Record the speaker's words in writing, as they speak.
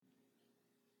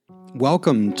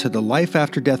Welcome to the Life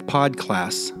After Death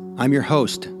Podclass. I'm your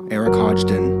host, Eric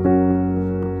Hodgson.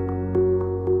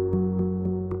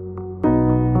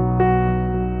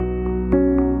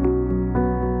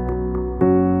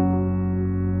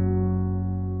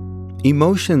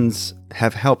 Emotions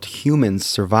have helped humans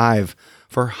survive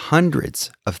for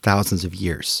hundreds of thousands of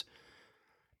years.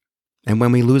 And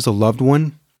when we lose a loved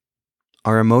one,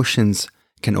 our emotions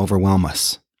can overwhelm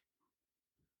us.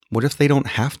 What if they don't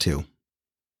have to?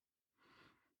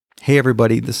 Hey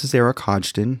everybody, this is Eric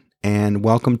Hodgson, and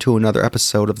welcome to another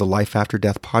episode of the Life After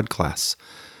Death Podclass,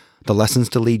 the lessons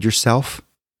to lead yourself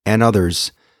and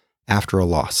others after a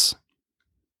loss.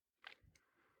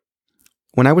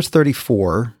 When I was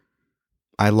 34,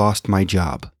 I lost my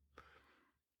job.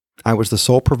 I was the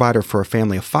sole provider for a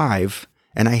family of 5,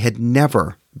 and I had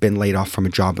never been laid off from a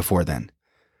job before then.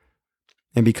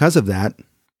 And because of that,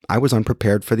 I was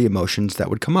unprepared for the emotions that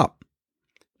would come up.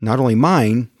 Not only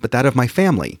mine, but that of my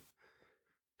family.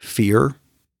 Fear,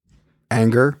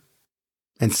 anger,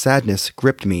 and sadness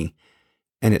gripped me,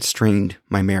 and it strained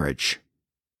my marriage.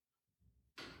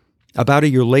 About a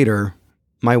year later,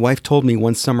 my wife told me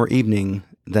one summer evening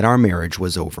that our marriage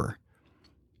was over.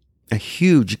 A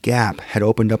huge gap had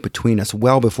opened up between us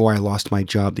well before I lost my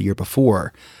job the year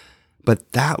before,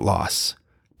 but that loss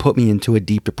put me into a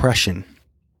deep depression.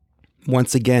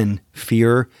 Once again,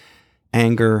 fear,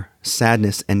 anger,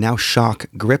 sadness, and now shock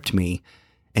gripped me,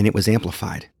 and it was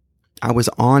amplified. I was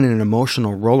on an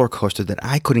emotional roller coaster that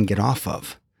I couldn't get off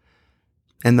of.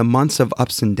 And the months of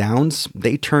ups and downs,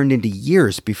 they turned into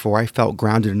years before I felt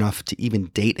grounded enough to even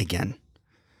date again.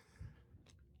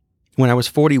 When I was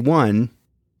 41,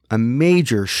 a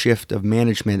major shift of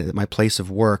management at my place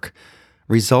of work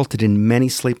resulted in many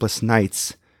sleepless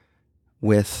nights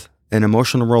with an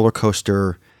emotional roller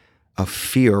coaster of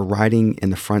fear riding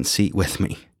in the front seat with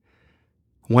me.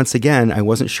 Once again, I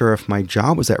wasn't sure if my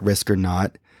job was at risk or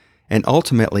not, and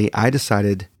ultimately I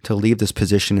decided to leave this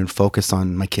position and focus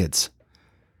on my kids.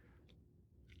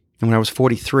 And when I was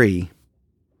 43,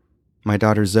 my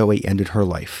daughter Zoe ended her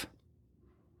life.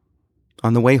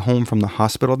 On the way home from the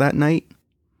hospital that night,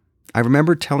 I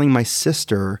remember telling my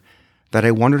sister that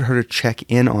I wanted her to check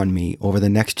in on me over the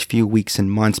next few weeks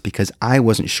and months because I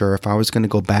wasn't sure if I was going to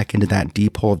go back into that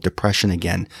deep hole of depression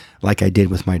again like I did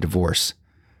with my divorce.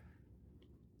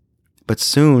 But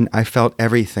soon I felt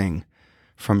everything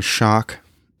from shock,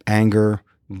 anger,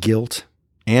 guilt,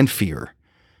 and fear.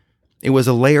 It was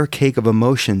a layer cake of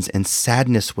emotions, and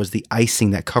sadness was the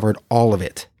icing that covered all of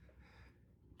it.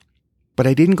 But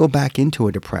I didn't go back into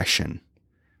a depression.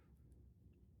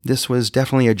 This was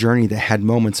definitely a journey that had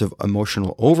moments of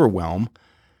emotional overwhelm.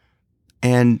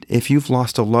 And if you've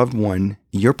lost a loved one,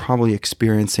 you're probably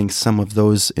experiencing some of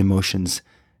those emotions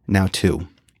now too.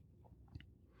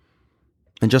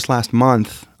 And just last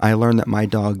month, I learned that my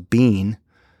dog Bean,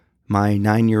 my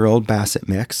 9-year-old Basset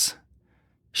mix,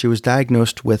 she was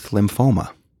diagnosed with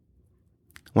lymphoma.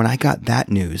 When I got that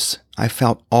news, I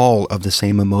felt all of the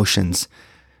same emotions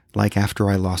like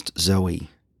after I lost Zoe.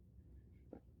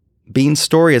 Bean's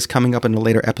story is coming up in a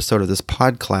later episode of this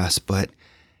podcast, but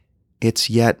it's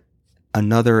yet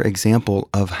another example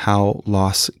of how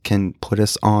loss can put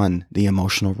us on the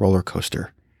emotional roller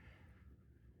coaster.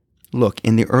 Look,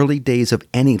 in the early days of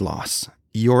any loss,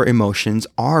 your emotions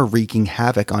are wreaking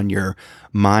havoc on your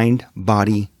mind,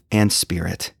 body, and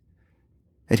spirit.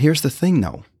 And here's the thing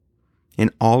though,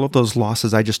 in all of those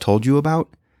losses I just told you about,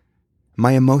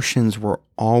 my emotions were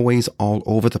always all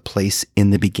over the place in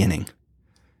the beginning.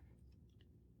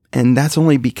 And that's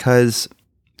only because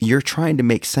you're trying to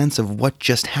make sense of what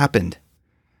just happened.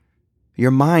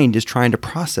 Your mind is trying to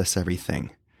process everything.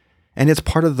 And it's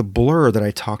part of the blur that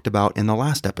I talked about in the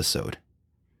last episode.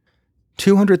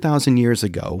 200,000 years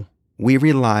ago, we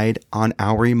relied on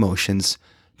our emotions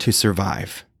to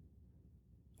survive.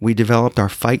 We developed our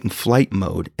fight and flight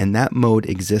mode, and that mode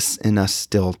exists in us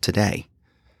still today.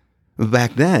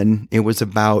 Back then, it was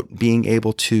about being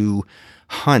able to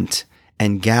hunt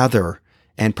and gather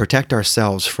and protect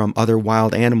ourselves from other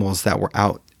wild animals that were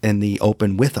out in the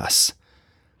open with us.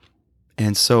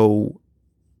 And so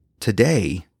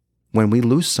today, when we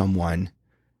lose someone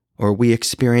or we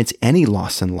experience any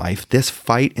loss in life, this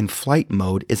fight and flight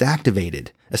mode is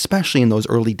activated, especially in those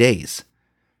early days.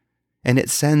 And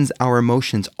it sends our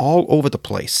emotions all over the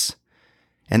place.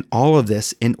 And all of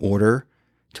this in order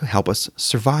to help us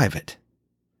survive it.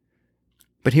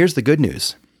 But here's the good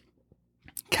news.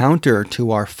 Counter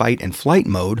to our fight and flight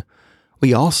mode,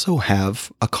 we also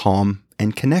have a calm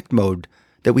and connect mode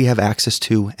that we have access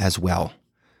to as well.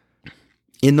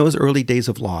 In those early days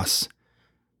of loss,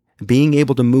 being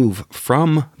able to move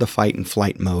from the fight and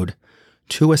flight mode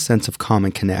to a sense of calm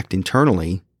and connect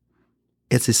internally,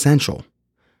 it's essential.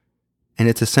 And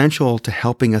it's essential to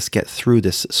helping us get through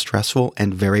this stressful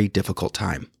and very difficult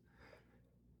time.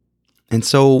 And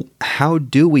so, how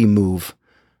do we move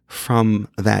from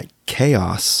that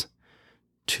chaos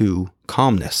to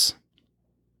calmness?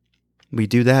 We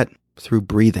do that through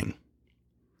breathing.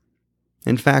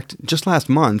 In fact, just last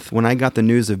month, when I got the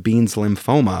news of Bean's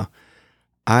lymphoma,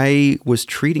 I was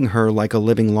treating her like a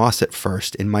living loss at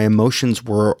first, and my emotions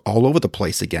were all over the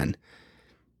place again,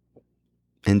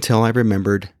 until I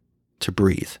remembered to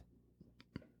breathe.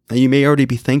 Now, you may already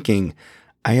be thinking,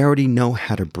 I already know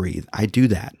how to breathe. I do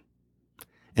that.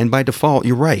 And by default,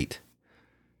 you're right.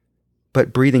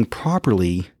 But breathing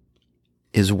properly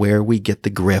is where we get the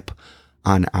grip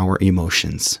on our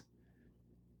emotions.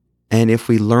 And if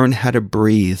we learn how to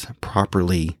breathe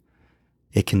properly,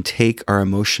 it can take our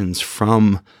emotions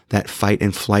from that fight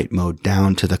and flight mode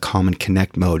down to the calm and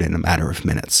connect mode in a matter of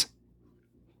minutes.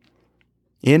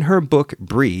 In her book,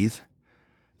 Breathe,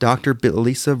 Dr.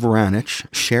 Belisa Vranich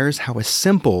shares how a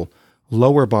simple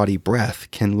lower body breath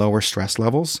can lower stress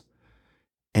levels,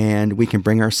 and we can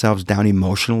bring ourselves down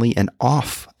emotionally and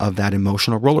off of that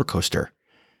emotional roller coaster.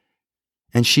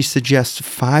 And she suggests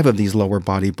 5 of these lower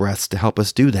body breaths to help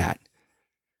us do that.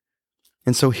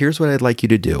 And so here's what I'd like you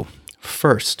to do.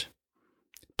 First,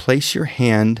 place your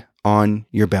hand on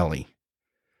your belly.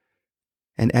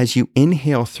 And as you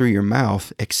inhale through your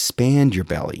mouth, expand your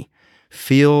belly.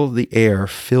 Feel the air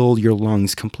fill your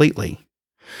lungs completely.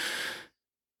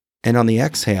 And on the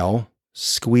exhale,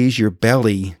 squeeze your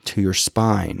belly to your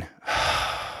spine.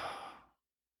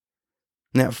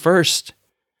 Now, at first,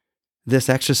 this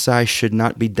exercise should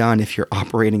not be done if you're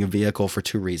operating a vehicle for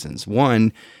 2 reasons.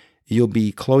 1, you'll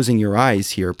be closing your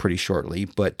eyes here pretty shortly.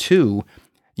 But 2,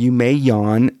 you may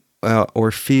yawn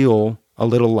or feel a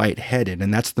little lightheaded.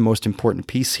 And that's the most important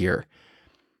piece here.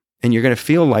 And you're going to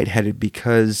feel lightheaded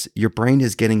because your brain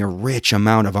is getting a rich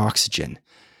amount of oxygen.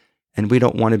 And we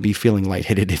don't want to be feeling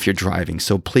lightheaded if you're driving.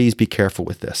 So please be careful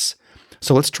with this.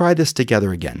 So let's try this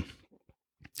together again.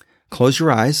 Close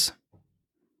your eyes.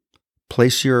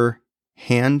 Place your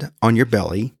hand on your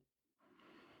belly.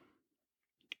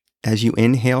 As you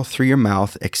inhale through your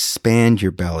mouth, expand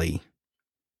your belly.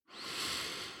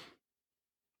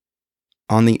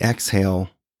 On the exhale,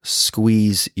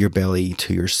 squeeze your belly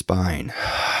to your spine.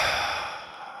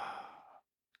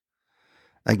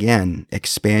 Again,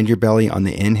 expand your belly on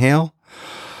the inhale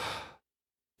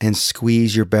and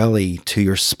squeeze your belly to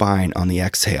your spine on the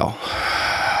exhale.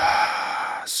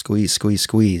 Squeeze, squeeze,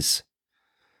 squeeze.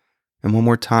 And one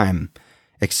more time.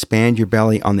 Expand your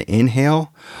belly on the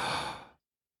inhale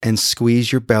and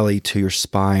squeeze your belly to your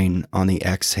spine on the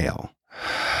exhale.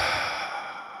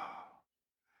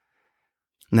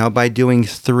 Now, by doing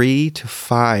 3 to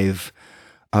 5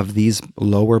 of these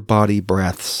lower body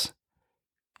breaths,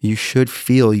 you should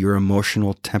feel your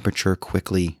emotional temperature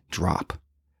quickly drop.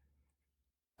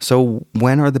 So,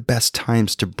 when are the best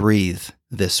times to breathe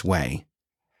this way?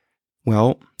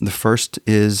 Well, the first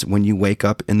is when you wake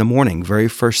up in the morning, very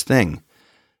first thing.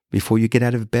 Before you get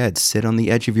out of bed, sit on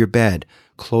the edge of your bed,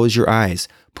 close your eyes,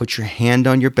 put your hand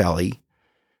on your belly,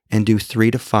 and do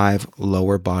 3 to 5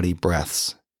 lower body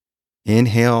breaths.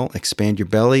 Inhale, expand your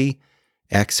belly.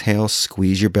 Exhale,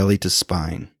 squeeze your belly to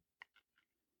spine.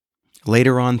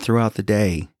 Later on throughout the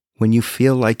day, when you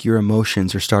feel like your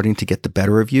emotions are starting to get the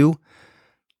better of you,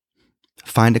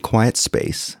 find a quiet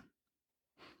space,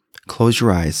 close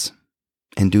your eyes,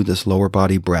 and do this lower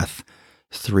body breath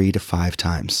 3 to 5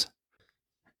 times.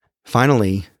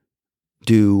 Finally,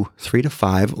 do 3 to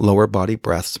 5 lower body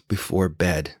breaths before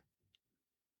bed.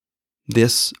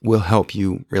 This will help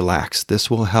you relax. This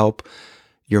will help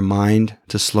your mind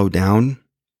to slow down.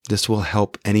 This will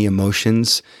help any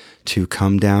emotions to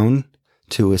come down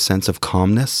to a sense of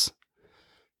calmness.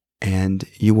 And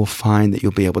you will find that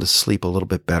you'll be able to sleep a little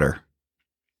bit better.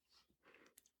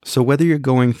 So whether you're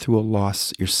going through a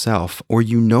loss yourself or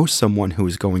you know someone who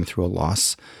is going through a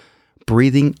loss,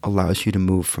 breathing allows you to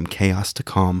move from chaos to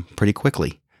calm pretty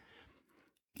quickly.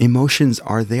 Emotions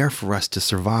are there for us to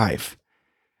survive.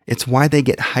 It's why they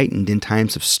get heightened in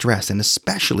times of stress, and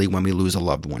especially when we lose a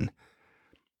loved one.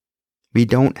 We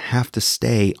don't have to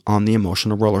stay on the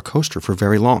emotional roller coaster for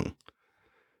very long.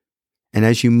 And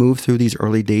as you move through these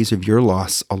early days of your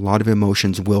loss, a lot of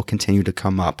emotions will continue to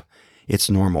come up. It's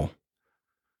normal.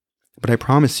 But I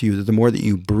promise you that the more that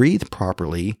you breathe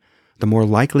properly, the more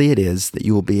likely it is that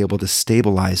you will be able to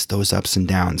stabilize those ups and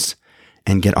downs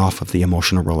and get off of the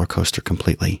emotional roller coaster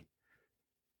completely.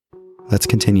 Let's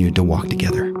continue to walk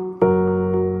together.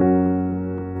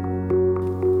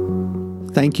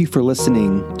 Thank you for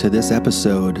listening to this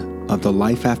episode of the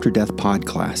Life After Death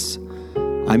Podclass.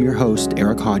 I'm your host,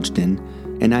 Eric Hodgson,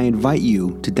 and I invite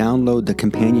you to download the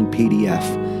companion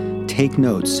PDF, take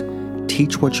notes,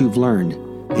 teach what you've learned,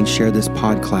 and share this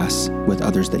podcast with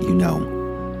others that you know.